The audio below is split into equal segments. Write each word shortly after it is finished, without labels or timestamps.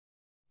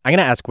I'm going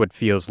to ask what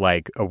feels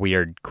like a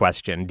weird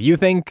question. Do you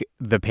think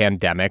the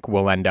pandemic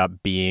will end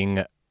up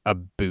being a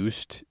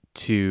boost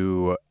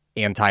to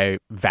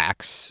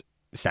anti-vax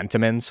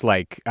sentiments,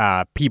 like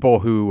people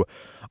who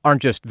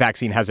aren't just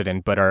vaccine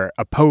hesitant, but are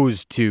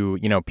opposed to,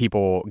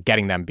 people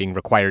getting them, being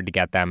required to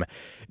get them?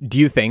 Do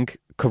you think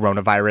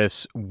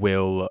coronavirus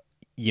will,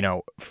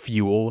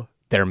 fuel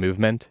their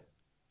movement?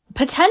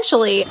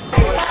 Potentially.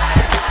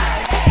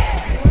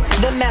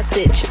 The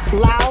message,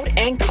 loud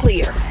and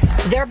clear.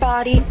 Their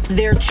body,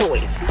 their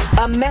choice.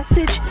 A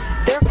message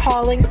they're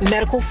calling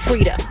medical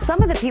freedom.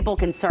 Some of the people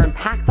concerned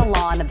packed the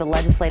lawn of the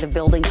legislative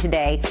building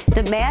today,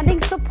 demanding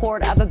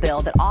support of a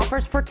bill that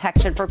offers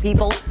protection for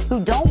people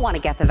who don't want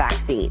to get the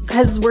vaccine.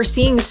 Because we're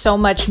seeing so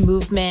much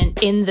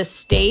movement in the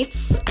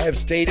states. I have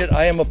stated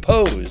I am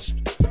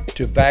opposed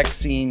to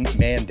vaccine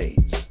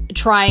mandates.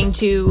 Trying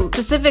to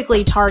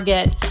specifically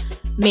target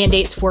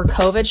mandates for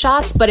COVID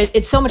shots, but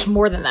it's so much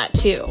more than that,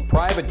 too.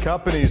 Private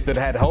companies that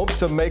had hoped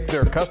to make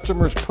their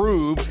customers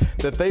prove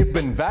that they've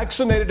been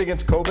vaccinated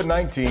against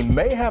COVID-19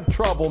 may have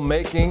trouble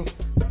making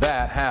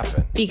that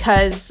happen.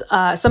 Because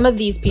some of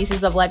these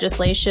pieces of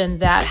legislation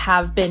that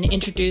have been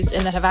introduced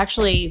and that have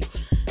actually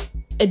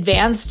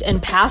advanced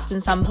and passed in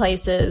some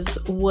places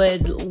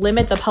would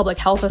limit the public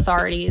health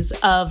authorities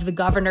of the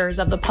governors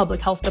of the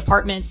public health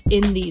departments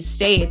in these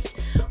states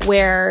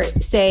where,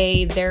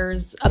 say,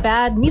 there's a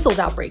bad measles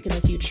outbreak in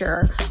the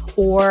future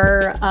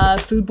or a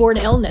foodborne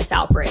illness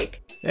outbreak.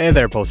 Hey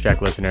there, Pulse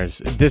Check listeners.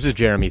 This is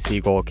Jeremy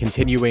Siegel,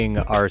 continuing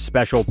our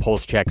special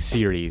Pulse Check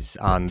series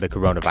on the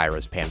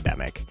coronavirus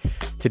pandemic.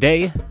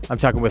 Today, I'm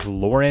talking with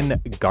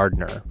Lauren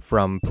Gardner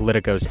from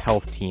Politico's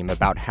health team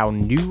about how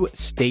new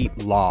state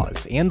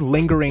laws and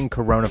lingering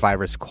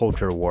coronavirus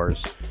culture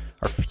wars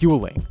are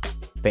fueling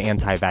the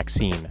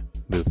anti-vaccine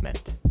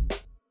movement.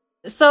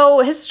 So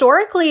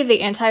historically,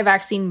 the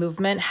anti-vaccine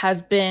movement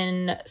has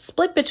been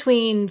split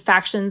between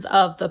factions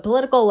of the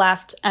political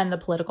left and the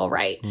political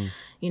right.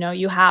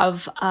 You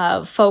have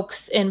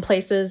folks in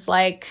places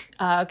like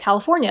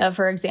California,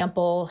 for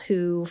example,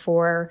 who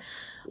for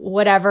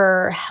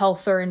whatever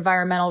health or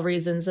environmental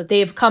reasons that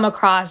they've come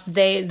across,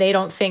 they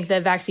don't think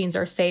that vaccines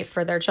are safe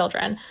for their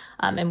children.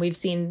 And we've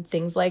seen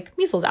things like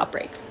measles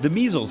outbreaks. The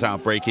measles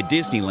outbreak at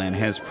Disneyland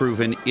has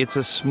proven it's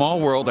a small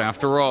world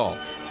after all.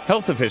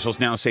 Health officials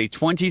now say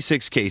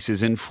 26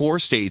 cases in 4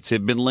 states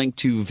have been linked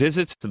to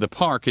visits to the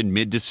park in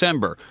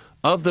mid-December.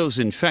 Of those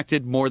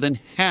infected, more than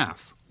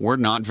half were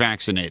not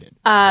vaccinated.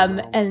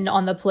 And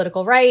on the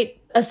political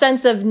right, a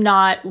sense of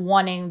not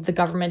wanting the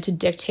government to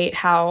dictate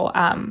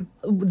how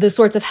the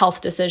sorts of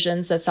health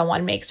decisions that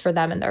someone makes for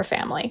them and their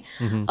family.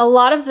 Mm-hmm. A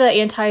lot of the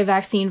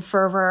anti-vaccine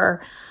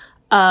fervor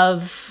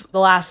of the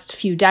last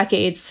few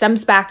decades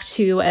stems back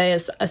to a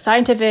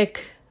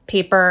scientific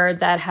paper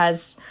that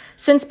has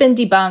since been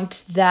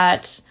debunked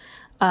that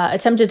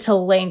attempted to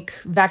link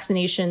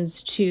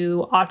vaccinations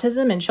to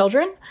autism in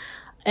children.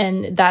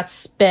 And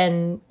that's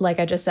been, like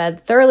I just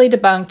said, thoroughly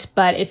debunked,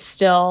 but it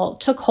still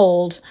took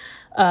hold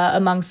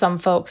among some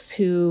folks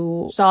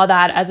who saw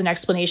that as an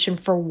explanation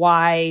for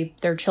why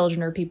their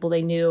children or people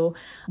they knew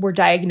were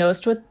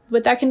diagnosed with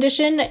that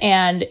condition.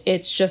 And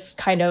it's just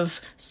kind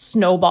of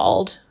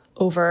snowballed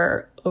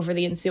over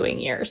the ensuing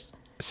years.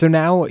 So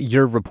now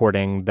you're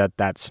reporting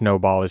that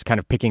snowball is kind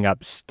of picking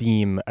up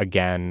steam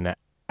again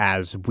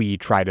as we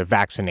try to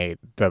vaccinate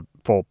the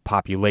full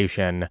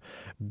population,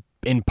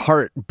 in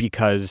part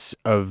because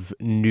of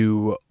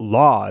new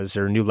laws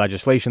or new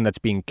legislation that's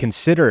being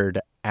considered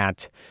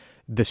at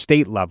the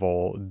state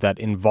level that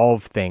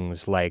involve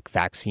things like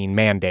vaccine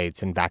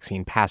mandates and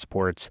vaccine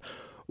passports.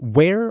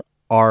 Where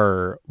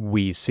are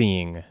we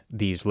seeing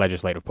these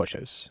legislative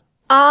pushes?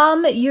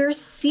 You're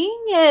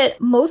seeing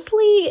it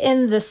mostly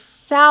in the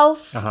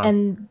South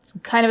and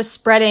kind of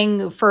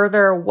spreading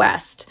further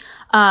west.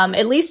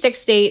 At least 6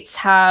 states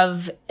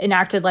have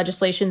enacted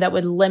legislation that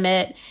would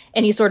limit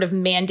any sort of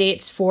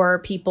mandates for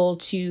people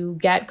to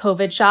get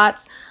COVID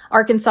shots.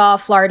 Arkansas,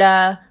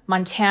 Florida,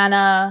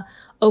 Montana,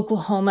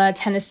 Oklahoma,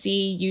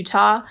 Tennessee,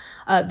 Utah,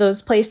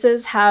 those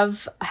places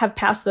have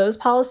passed those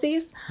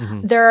policies.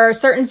 Mm-hmm. There are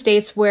certain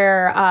states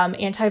where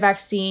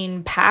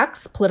anti-vaccine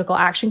PACs, political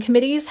action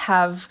committees,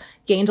 have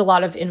gained a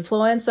lot of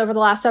influence over the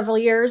last several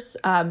years.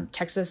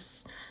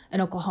 Texas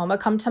and Oklahoma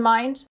come to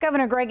mind.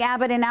 Governor Greg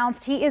Abbott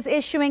announced he is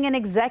issuing an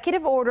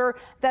executive order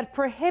that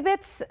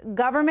prohibits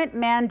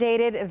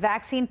government-mandated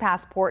vaccine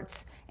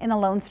passports in the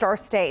Lone Star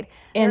State.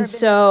 And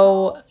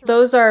so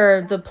those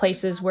are the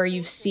places where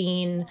you've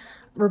seen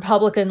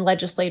Republican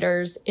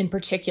legislators in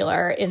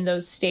particular in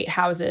those state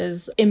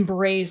houses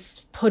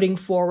embrace putting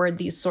forward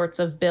these sorts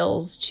of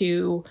bills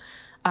to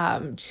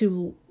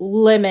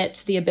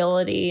limit the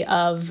ability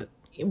of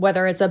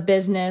whether it's a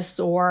business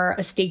or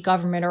a state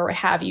government or what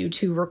have you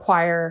to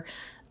require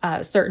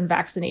certain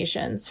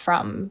vaccinations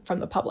from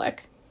the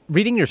public.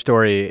 Reading your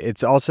story,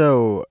 it's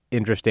also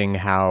interesting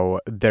how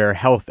their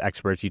health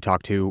experts you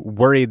talk to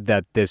worried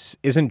that this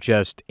isn't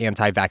just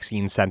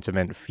anti-vaccine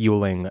sentiment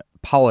fueling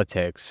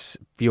politics,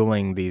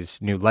 fueling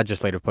these new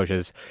legislative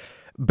pushes,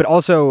 but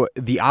also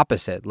the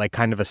opposite, like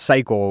kind of a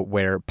cycle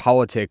where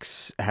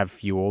politics have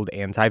fueled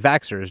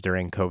anti-vaxxers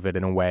during COVID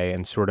in a way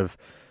and sort of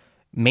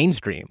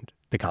mainstreamed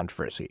the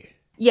controversy.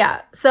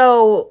 Yeah.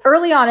 So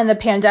early on in the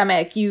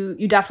pandemic,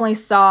 you definitely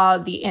saw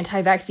the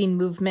anti-vaccine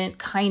movement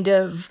kind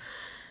of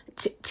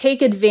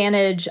take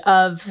advantage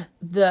of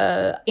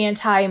the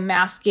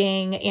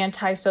anti-masking,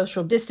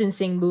 anti-social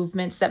distancing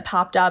movements that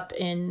popped up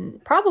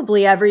in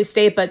probably every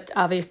state, but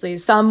obviously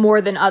some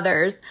more than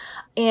others,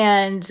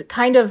 and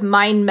kind of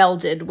mind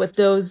melded with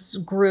those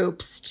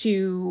groups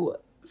to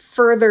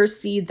further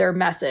seed their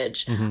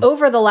message.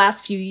 Over the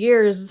last few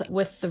years,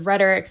 with the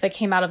rhetoric that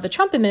came out of the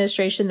Trump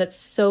administration that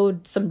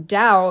sowed some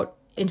doubt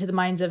into the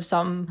minds of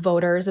some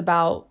voters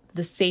about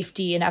the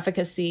safety and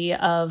efficacy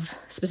of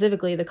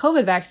specifically the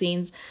COVID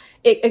vaccines,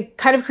 it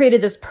kind of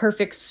created this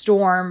perfect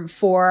storm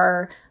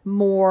for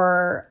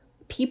more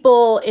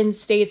people in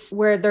states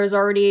where there's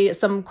already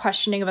some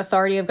questioning of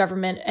authority of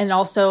government, and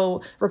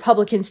also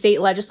Republican state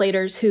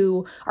legislators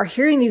who are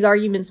hearing these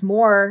arguments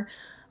more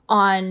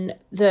on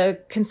the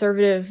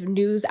conservative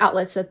news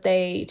outlets that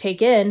they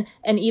take in,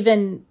 and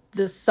even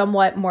the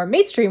somewhat more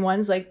mainstream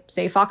ones like,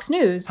 say, Fox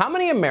News. How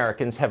many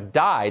Americans have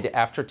died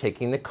after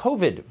taking the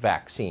COVID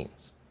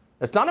vaccines?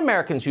 That's not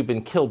Americans who've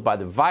been killed by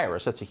the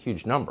virus. That's a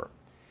huge number.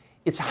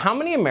 It's how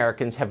many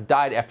Americans have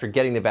died after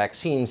getting the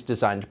vaccines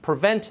designed to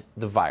prevent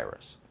the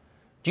virus.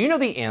 Do you know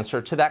the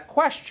answer to that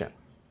question?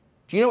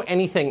 Do you know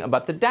anything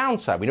about the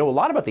downside? We know a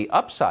lot about the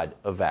upside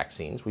of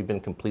vaccines. We've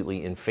been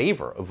completely in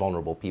favor of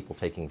vulnerable people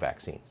taking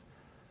vaccines.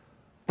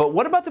 But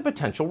what about the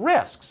potential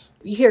risks?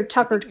 You hear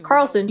Tucker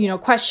Carlson,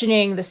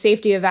 questioning the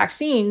safety of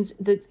vaccines.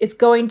 That it's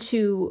going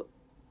to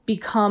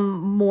become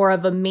more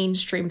of a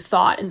mainstream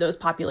thought in those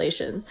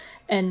populations.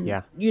 And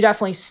you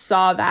definitely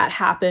saw that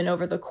happen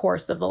over the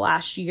course of the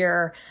last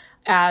year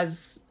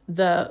as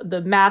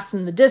the masks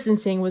and the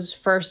distancing was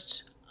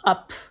first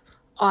up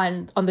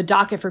on the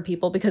docket for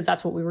people, because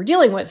that's what we were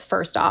dealing with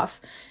first off.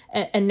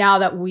 And now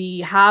that we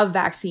have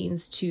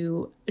vaccines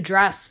to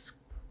address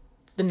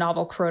the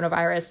novel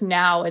coronavirus,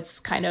 now it's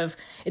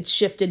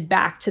shifted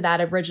back to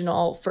that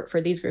original,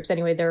 for these groups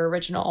anyway, their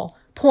original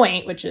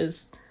point, which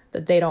is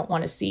that they don't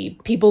want to see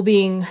people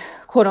being,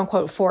 quote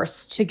unquote,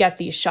 forced to get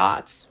these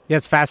shots. Yeah,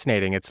 it's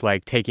fascinating. It's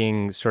like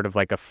taking sort of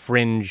like a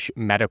fringe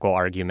medical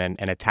argument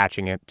and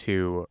attaching it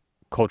to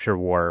culture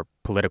war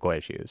political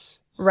issues.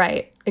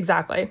 Right,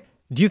 exactly.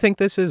 Do you think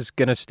this is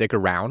going to stick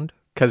around?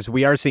 Because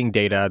we are seeing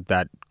data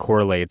that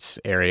correlates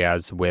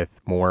areas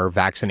with more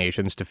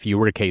vaccinations to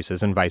fewer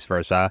cases and vice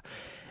versa.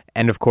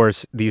 And of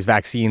course, these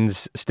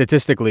vaccines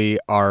statistically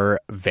are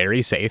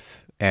very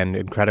safe and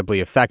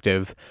incredibly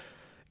effective.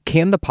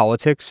 Can the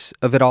politics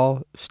of it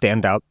all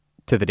stand up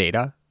to the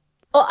data?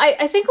 Well,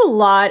 I think a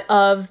lot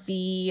of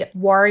the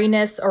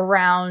wariness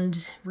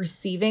around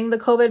receiving the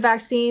COVID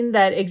vaccine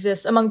that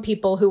exists among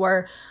people who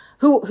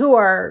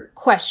are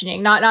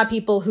questioning, not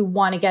people who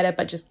want to get it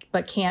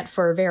but can't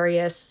for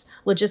various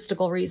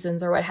logistical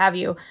reasons or what have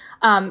you,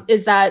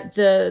 is that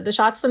the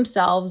shots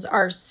themselves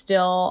are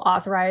still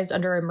authorized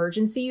under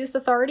emergency use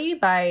authority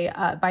by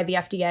the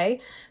FDA,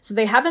 so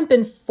they haven't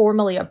been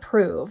formally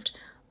approved.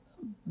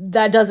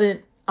 That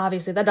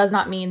does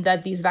not mean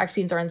that these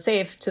vaccines are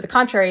unsafe. To the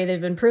contrary,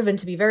 they've been proven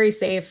to be very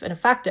safe and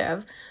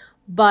effective.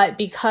 But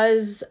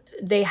because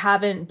they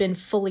haven't been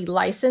fully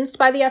licensed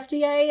by the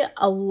FDA,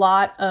 a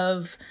lot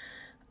of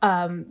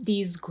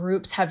these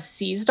groups have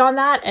seized on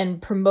that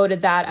and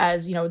promoted that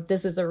as,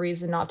 this is a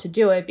reason not to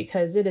do it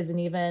because it isn't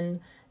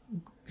even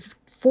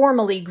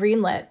formally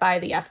greenlit by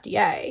the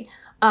FDA.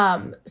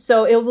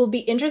 So it will be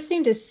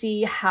interesting to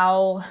see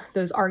how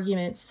those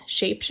arguments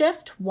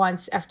shapeshift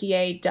once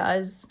FDA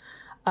does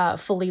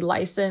fully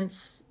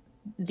license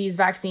these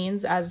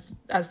vaccines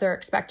as they're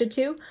expected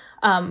to.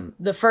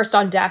 The first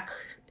on deck,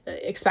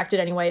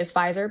 expected anyway, is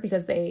Pfizer,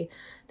 because they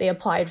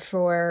applied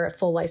for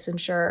full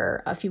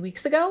licensure a few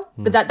weeks ago.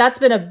 But that's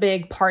been a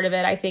big part of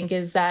it, I think,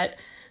 is that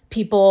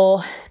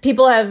people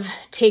have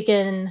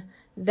taken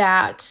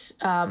that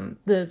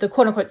the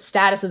quote unquote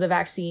status of the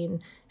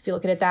vaccine, if you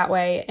look at it that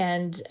way,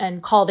 and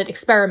called it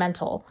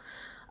experimental.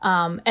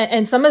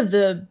 And some of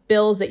the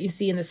bills that you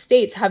see in the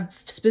states have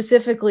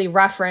specifically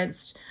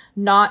referenced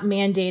not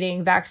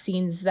mandating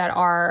vaccines that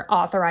are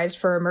authorized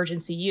for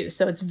emergency use.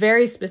 So it's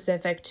very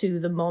specific to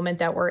the moment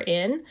that we're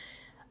in.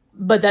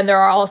 But then there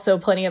are also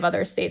plenty of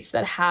other states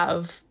that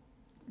have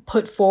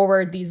put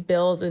forward these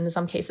bills, and in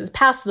some cases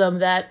passed them,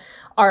 that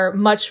are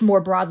much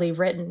more broadly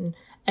written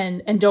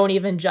and don't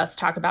even just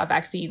talk about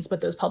vaccines,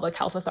 but those public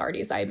health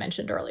authorities I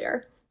mentioned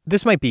earlier.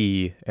 This might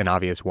be an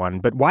obvious one,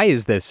 but why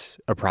is this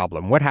a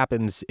problem? What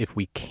happens if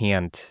we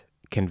can't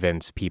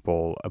convince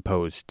people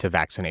opposed to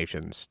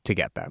vaccinations to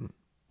get them?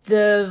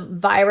 The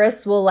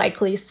virus will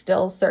likely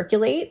still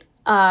circulate.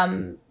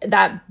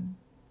 That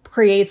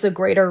creates a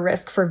greater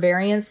risk for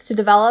variants to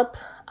develop.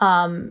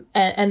 And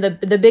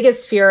the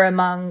biggest fear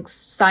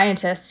amongst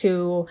scientists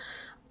who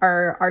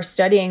are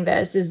studying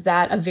this is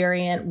that a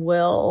variant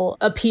will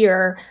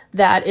appear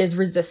that is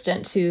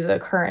resistant to the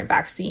current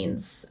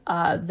vaccines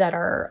that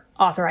are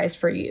authorized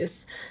for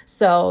use.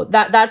 So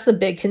that's the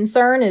big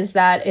concern, is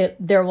that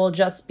there will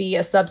just be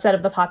a subset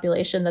of the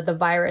population that the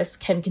virus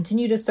can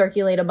continue to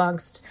circulate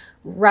amongst,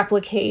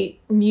 replicate,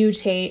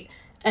 mutate,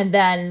 and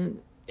then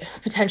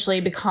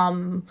potentially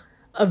become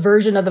a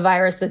version of the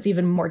virus that's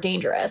even more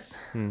dangerous.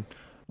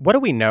 What do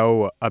we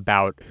know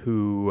about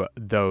who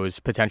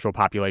those potential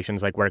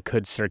populations, like where it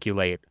could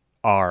circulate,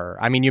 are?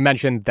 I mean, you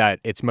mentioned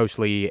that it's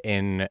mostly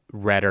in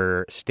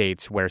redder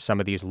states where some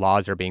of these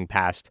laws are being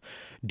passed.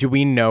 Do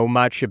we know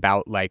much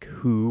about like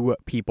who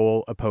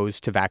people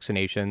opposed to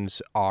vaccinations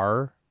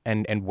are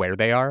and where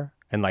they are?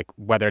 And like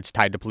whether it's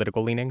tied to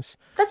political leanings?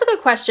 That's a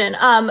good question.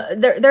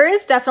 There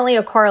is definitely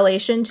a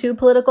correlation to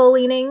political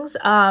leanings.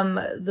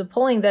 The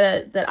polling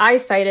that I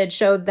cited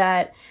showed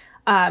that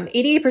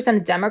 88%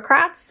 of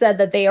Democrats said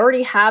that they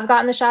already have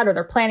gotten the shot or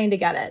they're planning to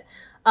get it,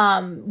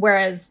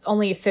 whereas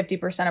only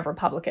 50% of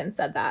Republicans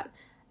said that.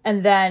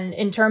 And then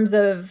in terms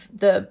of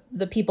the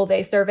people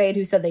they surveyed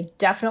who said they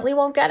definitely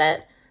won't get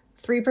it,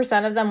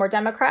 3% of them were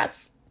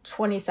Democrats,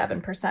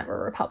 27%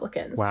 were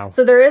Republicans. Wow.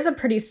 So there is a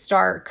pretty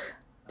stark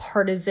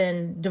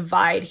partisan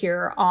divide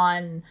here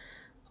on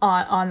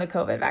the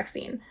COVID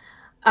vaccine.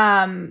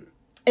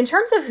 In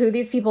terms of who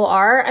these people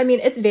are, I mean,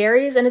 it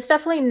varies, and it's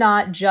definitely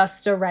not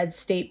just a red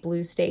state,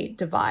 blue state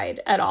divide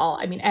at all.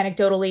 I mean,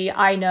 anecdotally,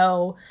 I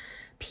know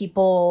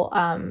people,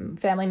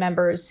 family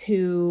members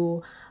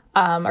who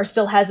are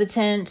still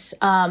hesitant.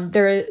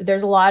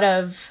 There's a lot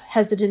of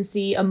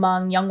hesitancy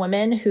among young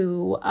women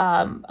who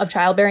of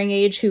childbearing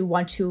age who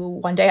want to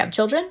one day have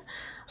children.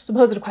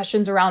 Supposed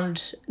questions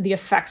around the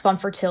effects on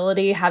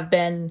fertility have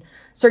been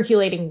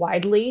circulating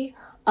widely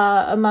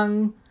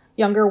among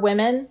younger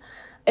women.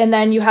 And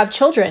then you have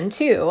children,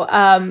 too.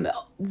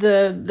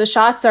 The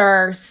shots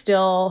are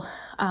still,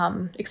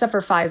 except for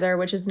Pfizer,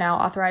 which is now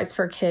authorized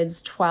for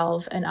kids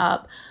 12 and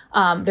up,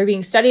 they're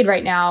being studied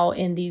right now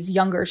in these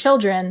younger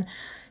children.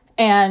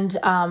 And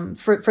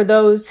for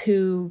those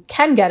who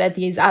can get it,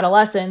 these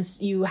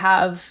adolescents, you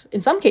have, in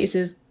some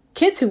cases,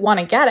 kids who want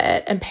to get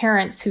it and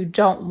parents who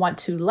don't want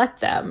to let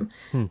them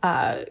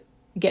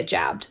get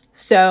jabbed.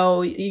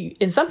 So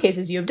in some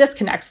cases, you have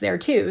disconnects there,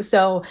 too.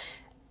 So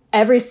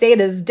every state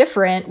is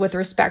different with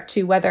respect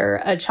to whether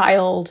a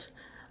child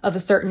of a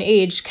certain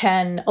age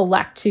can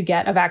elect to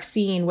get a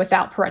vaccine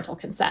without parental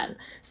consent.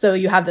 So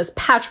you have this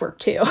patchwork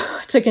too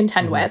to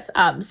contend with.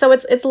 So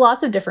it's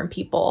lots of different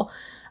people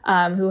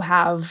who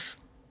have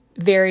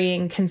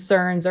varying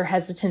concerns or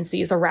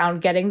hesitancies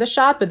around getting the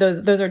shot, but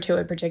those are two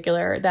in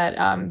particular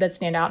that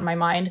stand out in my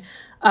mind.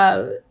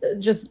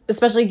 Just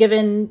especially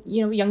given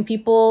young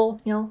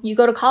people, you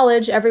go to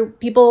college,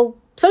 people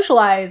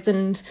socialize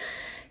and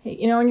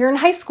and you're in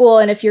high school,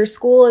 and if your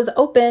school is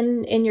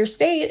open in your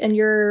state and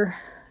you're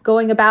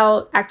going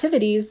about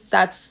activities,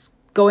 that's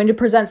going to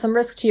present some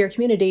risk to your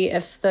community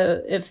if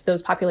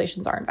those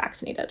populations aren't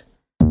vaccinated.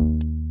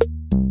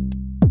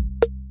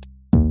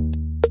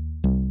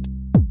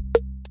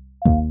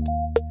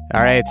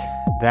 All right,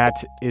 that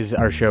is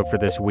our show for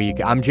this week.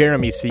 I'm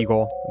Jeremy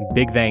Siegel.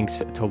 Big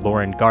thanks to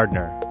Lauren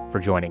Gardner for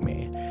joining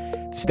me.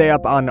 To stay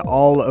up on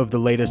all of the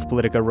latest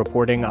Politico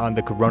reporting on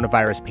the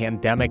coronavirus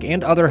pandemic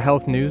and other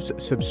health news,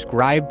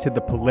 subscribe to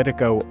the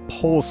Politico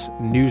Pulse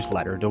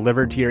newsletter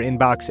delivered to your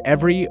inbox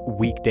every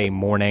weekday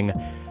morning.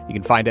 You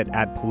can find it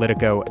at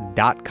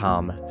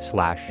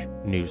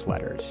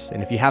politico.com/newsletters.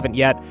 And if you haven't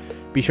yet,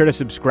 be sure to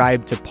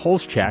subscribe to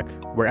Pulse Check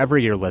wherever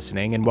you're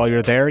listening. And while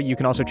you're there, you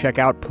can also check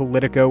out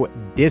Politico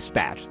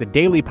Dispatch, the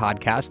daily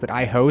podcast that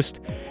I host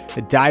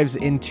that dives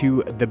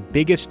into the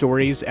biggest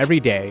stories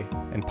every day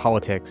in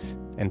politics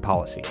and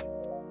policy.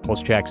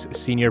 Pulse Check's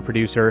senior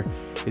producer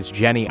is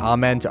Jenny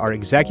Ament. Our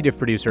executive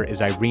producer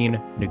is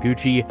Irene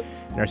Noguchi.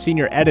 And our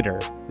senior editor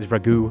is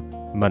Raghu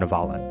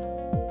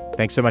Manavalan.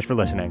 Thanks so much for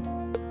listening,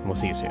 and we'll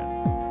see you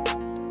soon.